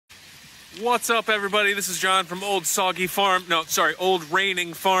What's up, everybody? This is John from Old Soggy Farm. No, sorry, Old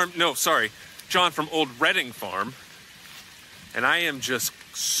Raining Farm. No, sorry, John from Old Redding Farm. And I am just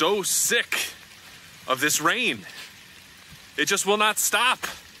so sick of this rain. It just will not stop.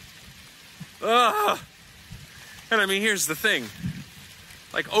 Ugh. And I mean, here's the thing.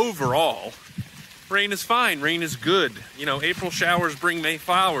 Like, overall, rain is fine. Rain is good. You know, April showers bring May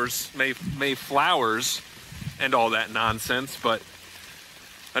flowers, May flowers, and all that nonsense, but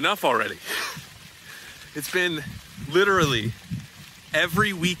enough already. It's been literally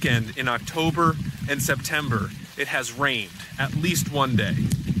every weekend in October and September, it has rained at least one day.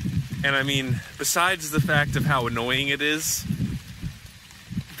 And I mean, besides the fact of how annoying it is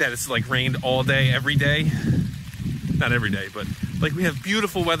that it's like rained all day, every day, not every day, but like we have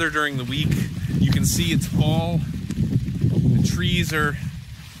beautiful weather during the week. You can see it's fall. The trees are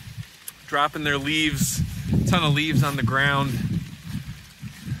dropping their leaves, a ton of leaves on the ground.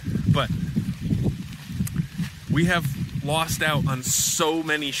 But we have lost out on so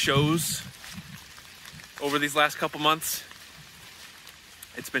many shows over these last couple months.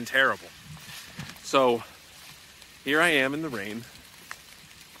 It's been terrible. So here I am in the rain,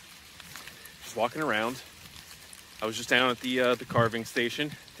 just walking around. I was just down at the carving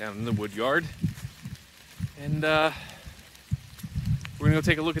station, down in the wood yard. And we're gonna go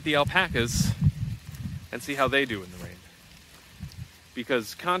take a look at the alpacas and see how they do in the rain.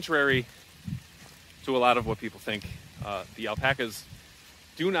 Because contrary to a lot of what people think, the alpacas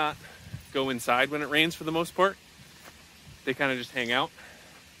do not go inside when it rains for the most part. They kind of just hang out.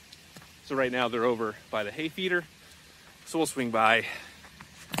 So right now they're over by the hay feeder. So we'll swing by.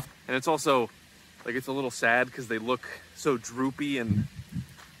 And it's also, like, it's a little sad because they look so droopy and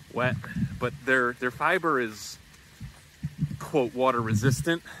wet, but their fiber is, quote, water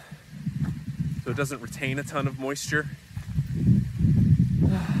resistant. So it doesn't retain a ton of moisture.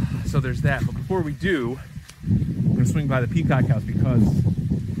 So there's that. But before we do, I'm gonna swing by the peacock house because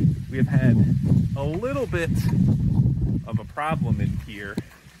we have had a little bit of a problem in here.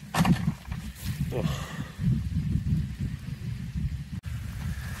 Ugh.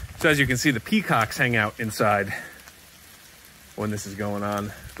 So as you can see, the peacocks hang out inside when this is going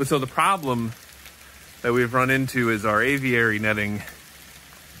on. But so the problem that we've run into is our aviary netting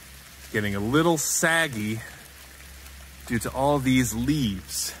getting a little saggy due to all these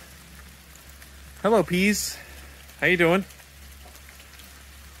leaves. Hello, peas. How you doing?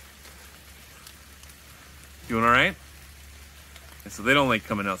 Doing all right? And so they don't like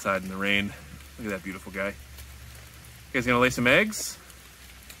coming outside in the rain. Look at that beautiful guy. You guys gonna lay some eggs?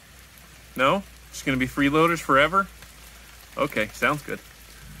 No? Just gonna be freeloaders forever? Okay, sounds good.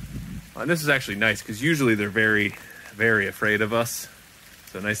 And this is actually nice because usually they're very, very afraid of us.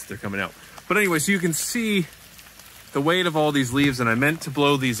 So nice that they're coming out. But anyway, so you can see the weight of all these leaves, and I meant to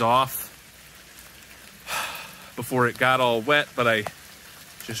blow these off before it got all wet, but I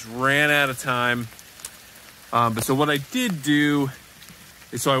just ran out of time. But so what I did do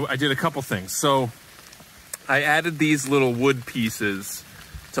is, so I did a couple things. So I added these little wood pieces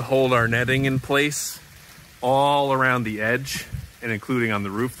to hold our netting in place all around the edge and including on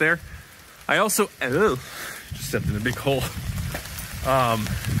the roof there. I also, just stepped in a big hole.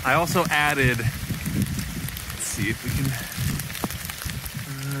 I also added, let's see if we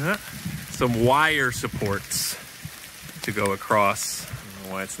can, some wire supports to go across. I don't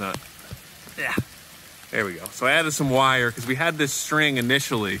know why it's not, yeah, there we go. So I added some wire because we had this string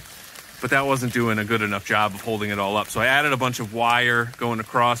initially, but that wasn't doing a good enough job of holding it all up. So I added a bunch of wire going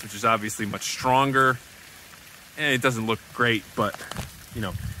across, which is obviously much stronger. And it doesn't look great, but you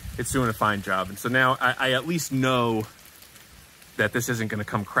know, it's doing a fine job. And so now I at least know that this isn't gonna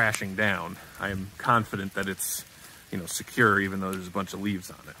come crashing down. I am confident that it's, you know, secure, even though there's a bunch of leaves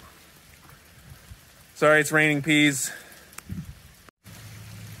on it. Sorry, it's raining peas.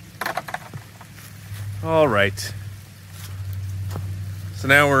 All right. So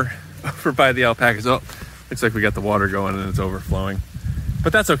now we're over by the alpacas. Oh, looks like we got the water going and it's overflowing.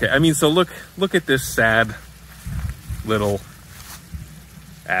 But that's okay. I mean, so look at this sad little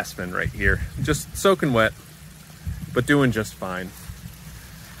aspen right here. Just soaking wet, but doing just fine.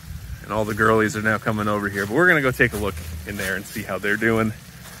 And all the girlies are now coming over here. But we're gonna go take a look in there and see how they're doing.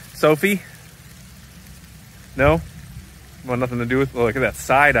 Sophie? No? Want nothing to do with, oh, look at that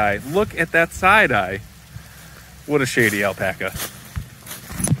side eye. Look at that side eye. What a shady alpaca.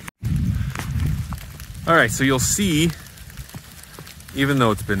 All right, so you'll see, even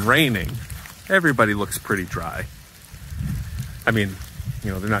though it's been raining, everybody looks pretty dry. I mean,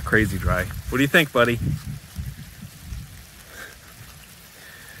 you know, they're not crazy dry. What do you think, buddy?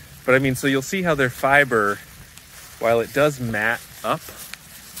 But I mean, so you'll see how their fiber, while it does mat up,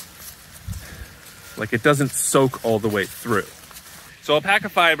 Like it doesn't soak all the way through. So alpaca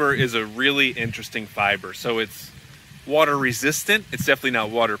fiber is a really interesting fiber. So it's water resistant. It's definitely not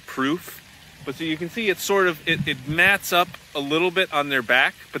waterproof. But so you can see it's sort of, it mats up a little bit on their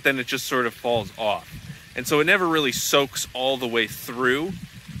back, but then it just sort of falls off. And so it never really soaks all the way through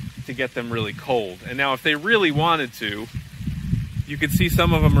to get them really cold. And now if they really wanted to, you can see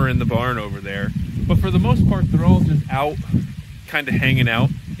some of them are in the barn over there. But for the most part, they're all just out, kind of hanging out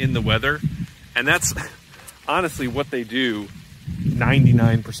in the weather. And that's honestly what they do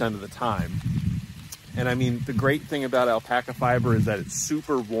 99% of the time. And I mean, the great thing about alpaca fiber is that it's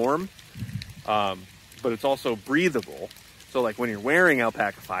super warm, but it's also breathable. So like when you're wearing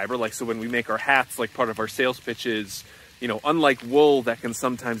alpaca fiber, like so when we make our hats, like part of our sales pitch is, you know, unlike wool that can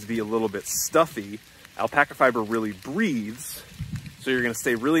sometimes be a little bit stuffy, alpaca fiber really breathes. So you're gonna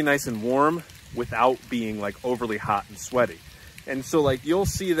stay really nice and warm without being like overly hot and sweaty. And so like you'll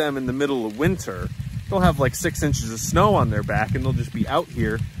see them in the middle of winter, they'll have like 6 inches of snow on their back and they'll just be out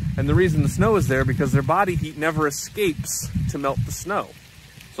here. And the reason the snow is there because their body heat never escapes to melt the snow.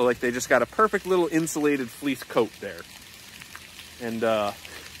 So like they just got a perfect little insulated fleece coat there. And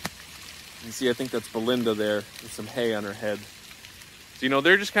you see, I think that's Belinda there with some hay on her head. So, you know,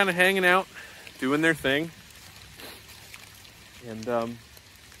 they're just kind of hanging out, doing their thing. And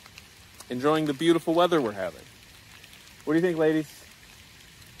enjoying the beautiful weather we're having. What do you think, ladies?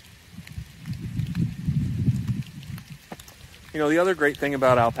 You know, the other great thing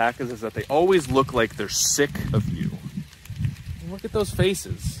about alpacas is that they always look like they're sick of you. And look at those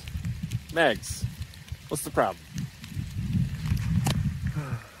faces. Megs, what's the problem?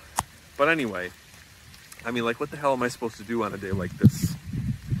 But anyway, I mean, like, what the hell am I supposed to do on a day like this?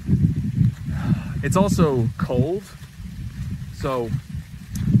 It's also cold. So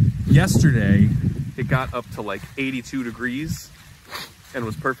yesterday, it got up to like 82 degrees and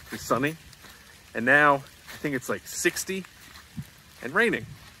was perfectly sunny. And now I think it's like 60 and raining,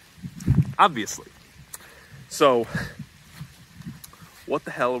 obviously. So what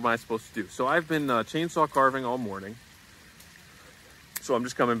the hell am I supposed to do? So I've been chainsaw carving all morning. So I'm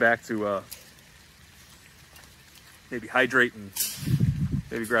just coming back to maybe hydrate and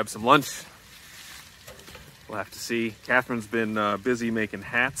maybe grab some lunch. We'll have to see. Catherine's been busy making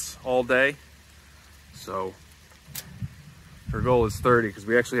hats all day. So her goal is 30 because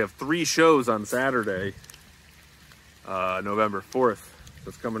we actually have 3 shows on Saturday, November 4th. So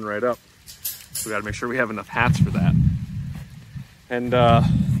it's coming right up. So we got to make sure we have enough hats for that. And,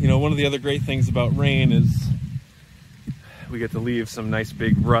 you know, one of the other great things about rain is we get to leave some nice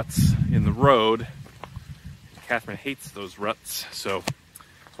big ruts in the road. Catherine hates those ruts, so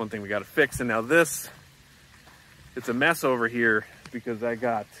it's one thing we got to fix. And now this, it's a mess over here because I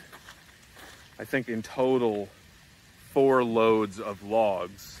got, I think in total, 4 loads of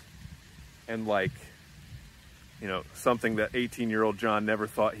logs. And like, you know, something that 18-year-old John never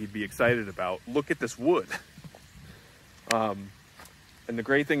thought he'd be excited about. Look at this wood. And the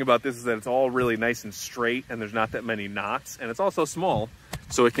great thing about this is that it's all really nice and straight and there's not that many knots, and it's also small,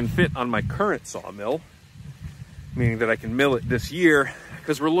 so it can fit on my current sawmill, meaning that I can mill it this year,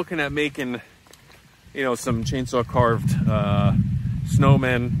 because we're looking at making, you know, some chainsaw carved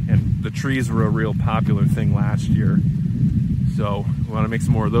snowmen, and the trees were a real popular thing last year. So we want to make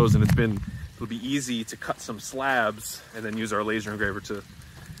some more of those, and it'll be easy to cut some slabs and then use our laser engraver to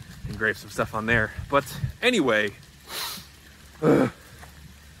engrave some stuff on there. But anyway,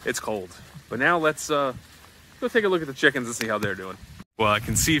 it's cold. But now let's go take a look at the chickens and see how they're doing. Well, I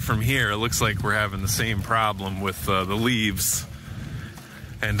can see from here, it looks like we're having the same problem with the leaves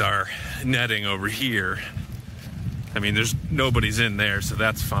and our netting over here. I mean, there's nobody's in there, so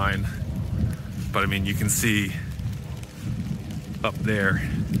that's fine. But I mean, you can see up there,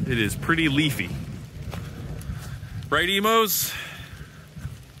 it is pretty leafy. Right, emos?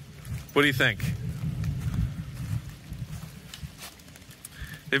 What do you think?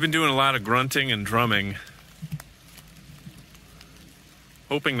 They've been doing a lot of grunting and drumming,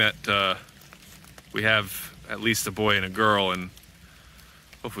 hoping that we have at least a boy and a girl, and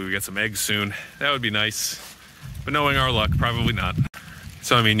hopefully we get some eggs soon. That would be nice, but knowing our luck, probably not.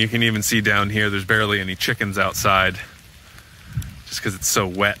 So I mean, you can even see down here, there's barely any chickens outside, just because it's so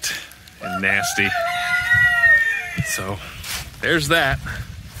wet and nasty. So there's that.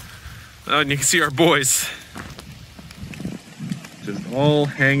 Oh, and you can see our boys just all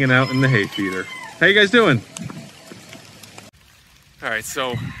hanging out in the hay feeder. How you guys doing? All right,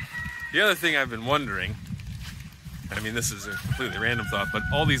 so the other thing I've been wondering, I mean, this is a completely random thought, but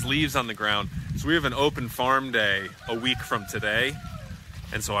all these leaves on the ground, so we have an open farm day a week from today,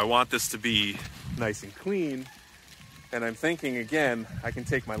 and so I want this to be nice and clean. And I'm thinking again, I can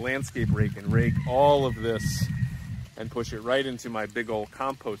take my landscape rake and rake all of this and push it right into my big old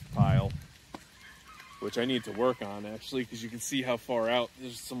compost pile, which I need to work on actually, because you can see how far out.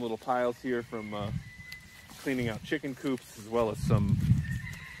 There's some little piles here from cleaning out chicken coops, as well as some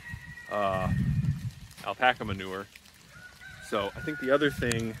alpaca manure. So I think the other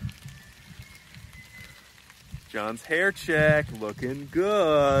thing, John's hair check, looking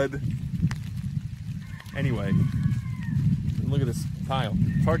good. Anyway, look at this pile.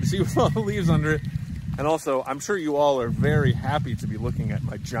 It's hard to see with all the leaves under it. And also, I'm sure you all are very happy to be looking at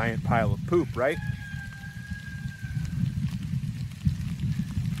my giant pile of poop, right?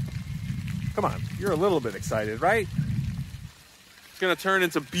 Come on, you're a little bit excited, right? It's gonna turn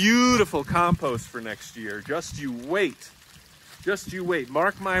into beautiful compost for next year. Just you wait. Just you wait.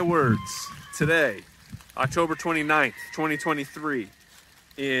 Mark my words. Today, October 29th, 2023,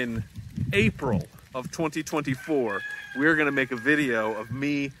 in April of 2024, we're gonna make a video of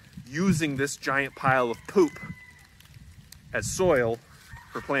me using this giant pile of poop as soil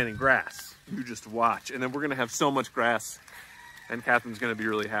for planting grass. You just watch. And then we're gonna have so much grass, and Catherine's gonna be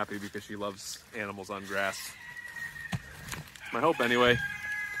really happy because she loves animals on grass. My hope anyway.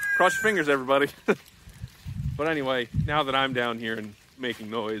 Cross your fingers, everybody. But anyway, now that I'm down here and making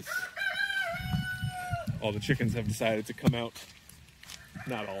noise, all the chickens have decided to come out.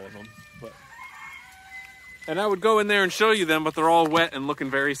 Not all of them, but... And I would go in there and show you them, but they're all wet and looking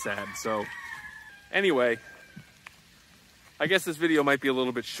very sad. So anyway, I guess this video might be a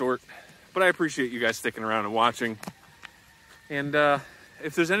little bit short, but I appreciate you guys sticking around and watching. And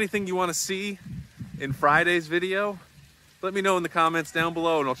if there's anything you want to see in Friday's video, let me know in the comments down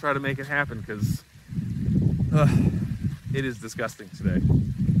below and I'll try to make it happen, because it is disgusting today.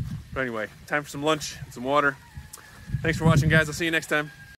 But anyway, time for some lunch and some water. Thanks for watching, guys. I'll see you next time.